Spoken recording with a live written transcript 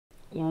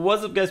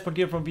What's up guys, Mark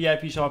here from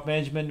VIP Shop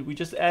Management. We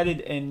just added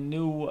a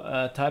new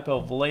type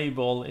of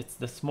label. It's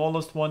the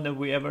smallest one that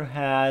we ever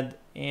had,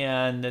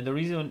 and the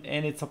reason,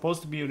 and it's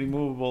supposed to be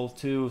removable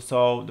too.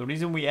 So the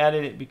reason we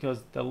added it,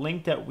 because the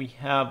link that we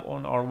have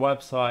on our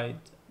website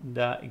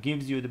that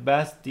gives you the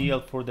best deal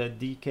for the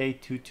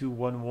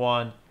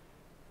DK-3211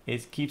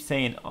 is keeps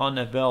saying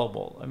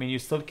unavailable. I mean, you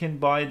still can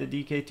buy the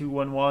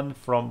DK-211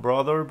 from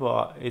Brother,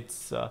 but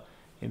it's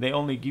they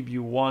only give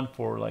you one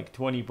for like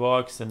 20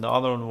 bucks, and the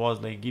other one was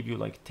they give you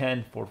like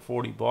 10 for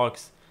 40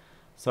 bucks.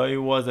 So it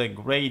was a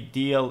great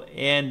deal,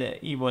 and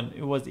even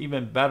it was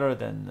even better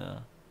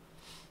than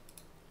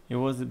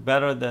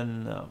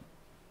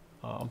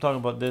I'm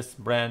talking about this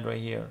brand right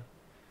here.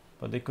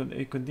 But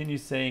it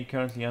continues saying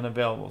currently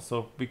unavailable.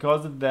 So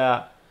because of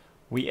that,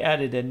 we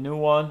added a new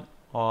one.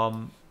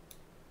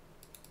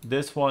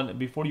 This one,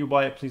 before you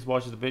buy it, please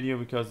watch the video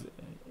because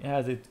it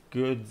has its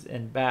goods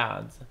and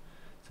bads.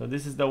 So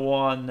this is the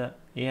one.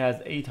 It has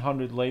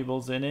 800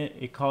 labels in it.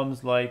 It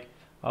comes like,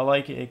 I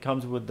like it. It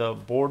comes with the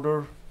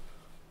border.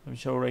 Let me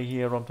show right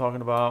here what I'm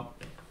talking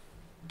about.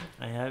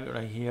 I have it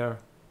right here.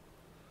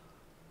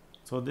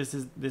 So this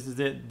is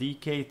it,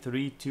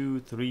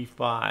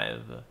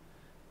 DK-3235.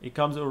 It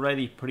comes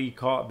already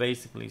pre-cut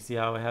basically. See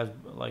how it has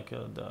like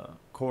the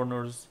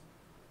corners,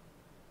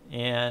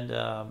 and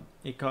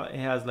it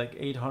has like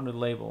 800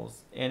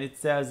 labels, and it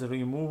says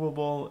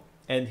removable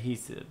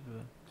adhesive.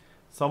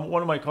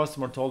 One of my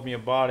customers told me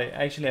about it.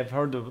 Actually, I've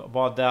heard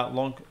about that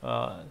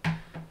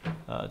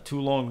too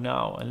long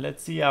now. And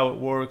let's see how it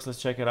works. Let's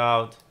check it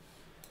out.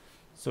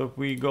 So if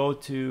we go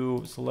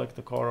to select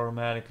the card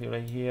automatically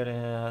right here,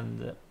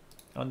 and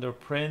under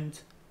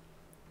print,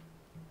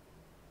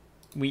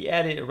 we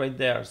add it right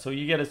there. So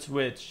you get a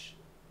switch.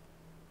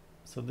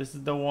 So this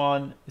is the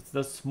one. It's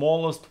the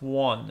smallest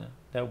one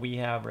that we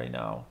have right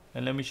now.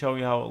 And let me show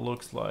you how it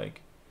looks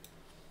like.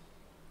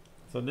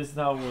 So this is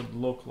how it would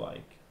look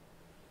like.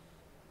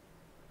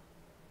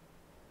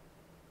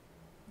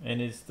 And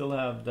it still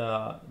have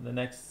the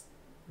next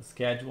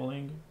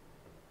scheduling.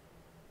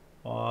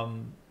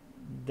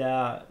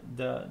 The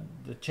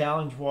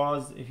challenge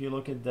was, if you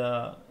look at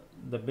the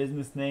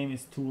business name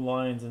is 2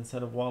 lines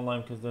instead of 1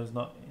 line because there's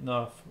not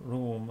enough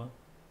room,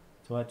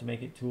 so I had to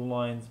make it 2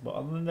 lines. But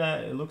other than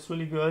that, it looks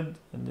really good.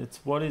 And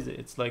it's, what is it?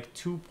 It's like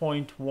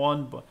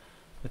 2.1, but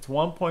it's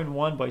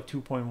 1.1 by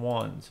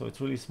 2.1, so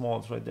it's really small.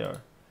 It's right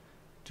there,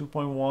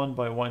 2.1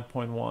 by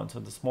 1.1.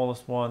 So the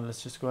smallest one.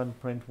 Let's just go ahead and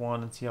print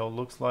one and see how it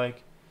looks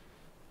like.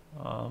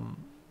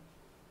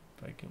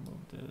 If I can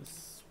move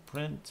this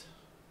print.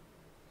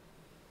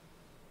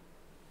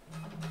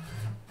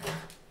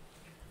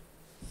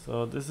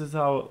 So this is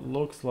how it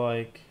looks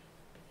like.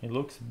 It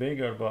looks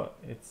bigger, but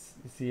it's,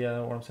 you see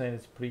what I'm saying,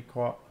 it's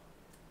pre-cut.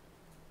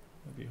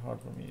 It'd be hard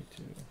for me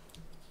to,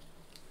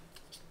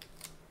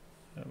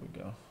 there we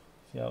go.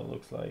 See how it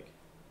looks like.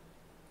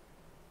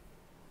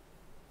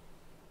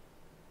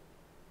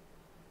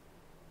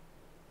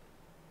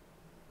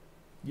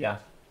 Yeah.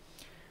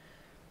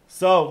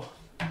 So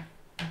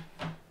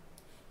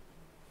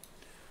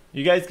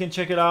you guys can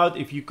check it out.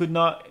 If you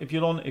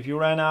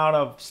ran out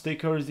of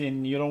stickers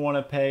and you don't want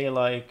to pay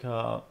like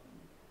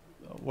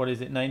what is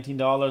it,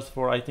 $19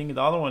 for, I think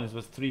the other one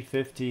was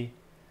 $3.50,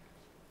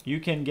 you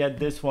can get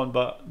this one.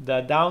 But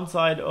the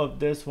downside of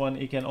this one,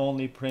 it can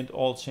only print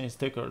all chain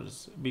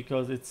stickers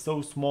because it's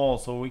so small.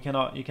 So you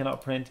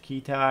cannot print key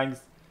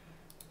tags,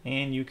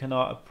 and you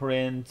cannot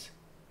print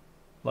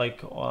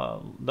like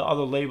the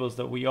other labels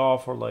that we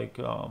offer, like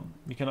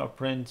you cannot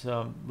print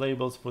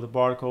labels for the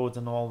barcodes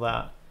and all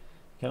that.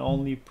 You can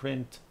only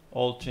print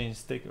all chain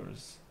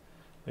stickers.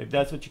 If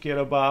that's what you care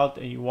about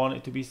and you want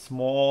it to be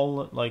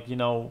small, like, you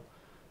know,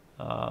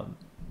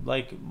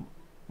 like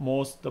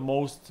the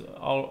most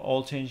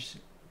all change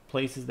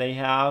places they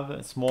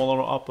have,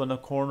 smaller up in the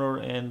corner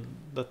and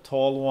the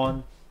tall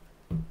one,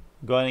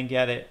 go ahead and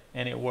get it,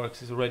 and it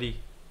works. It's already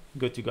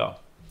good to go.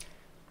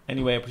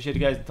 Anyway, I appreciate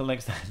you guys. Until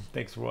next time,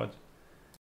 thanks for watching.